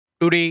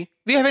Today,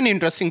 we have an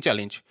interesting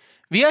challenge.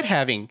 We are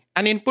having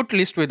an input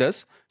list with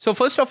us. So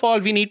first of all,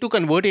 we need to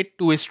convert it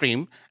to a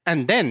stream,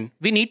 and then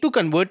we need to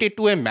convert it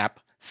to a map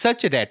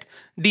such that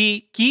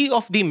the key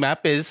of the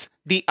map is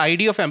the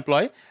ID of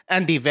employee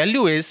and the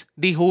value is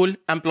the whole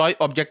employee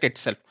object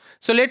itself.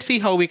 So let's see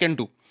how we can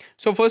do.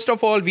 So first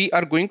of all, we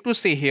are going to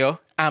say here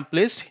amp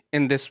list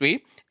in this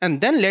way,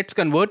 and then let's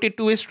convert it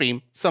to a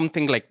stream,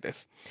 something like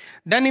this.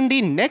 Then in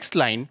the next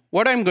line,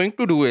 what I'm going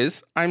to do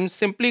is I'm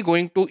simply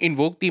going to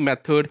invoke the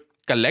method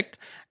collect,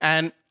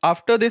 and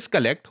after this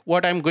collect,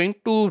 what I'm going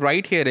to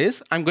write here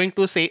is I'm going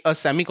to say a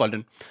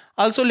semicolon.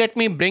 Also, let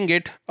me bring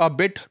it a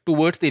bit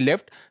towards the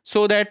left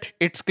so that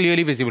it's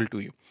clearly visible to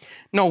you.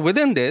 Now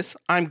within this,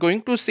 I'm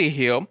going to say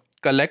here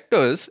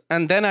collectors,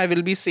 and then I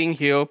will be saying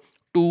here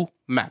to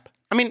map.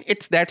 I mean,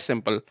 it's that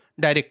simple,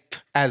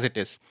 direct as it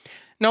is.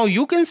 Now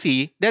you can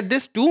see that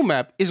this to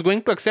map is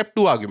going to accept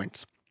two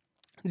arguments.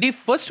 The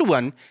first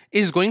one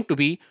is going to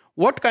be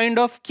what kind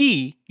of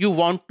key you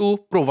want to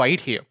provide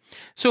here.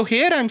 So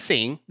here I'm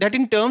saying that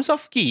in terms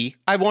of key,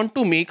 I want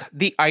to make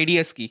the ID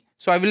as key.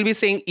 So I will be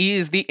saying E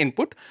is the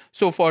input.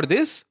 So for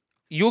this,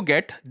 you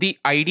get the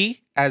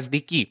ID as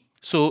the key.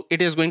 So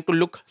it is going to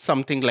look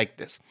something like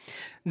this.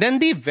 Then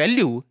the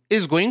value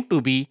is going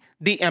to be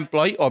the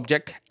employee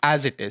object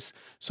as it is.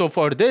 So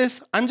for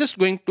this, I'm just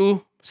going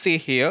to say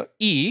here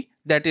E,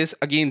 that is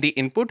again the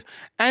input,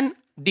 and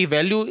the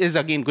value is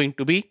again going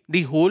to be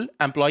the whole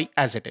employee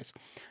as it is.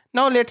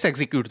 Now let's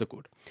execute the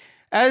code.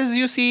 As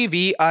you see,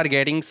 we are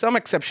getting some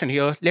exception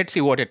here. Let's see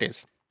what it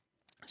is.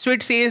 So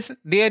it says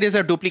there is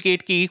a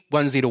duplicate key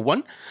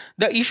 101.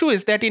 The issue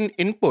is that in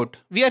input,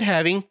 we are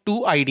having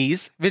two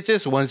IDs, which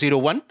is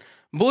 101.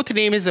 Both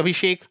name is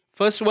Abhishek.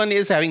 First one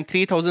is having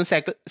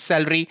 3,000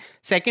 salary.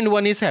 Second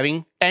one is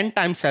having 10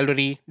 times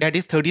salary, that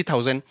is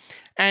 30,000.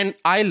 And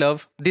I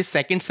love this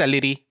second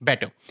salary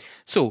better.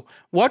 So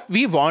what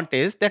we want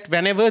is that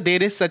whenever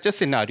there is such a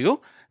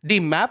scenario, the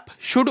map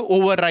should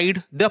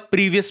override the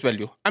previous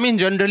value. I mean,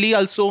 generally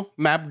also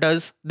map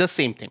does the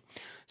same thing.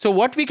 So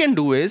what we can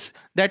do is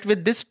that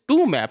with this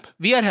to map,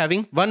 we are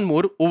having one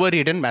more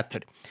overridden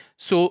method.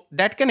 So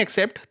that can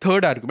accept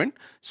third argument.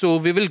 So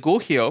we will go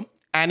here,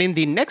 and in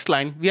the next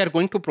line, we are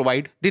going to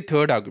provide the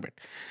third argument.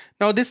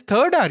 Now this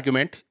third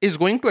argument is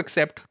going to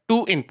accept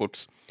two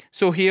inputs.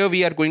 So here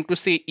we are going to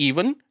say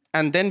E1,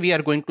 and then we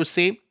are going to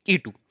say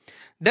E2.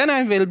 Then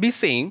I will be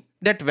saying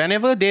that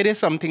whenever there is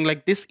something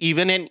like this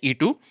E1 and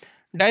E2,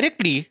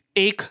 directly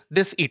take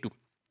this E2.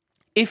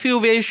 If you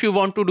wish, you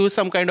want to do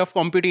some kind of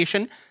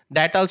computation,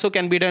 that also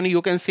can be done.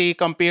 You can say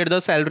compare the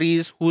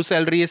salaries, whose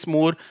salary is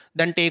more,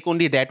 then take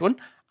only that one.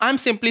 I'm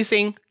simply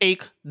saying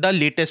take the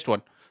latest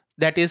one,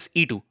 that is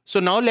E2. So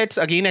now let's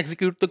again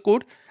execute the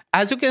code.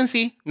 As you can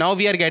see, now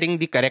we are getting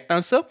the correct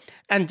answer,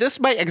 and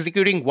just by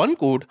executing one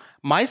code,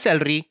 my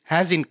salary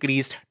has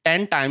increased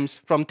 10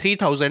 times from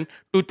 3,000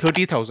 to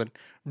 30,000.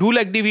 Do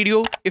like the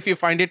video if you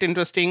find it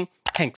interesting.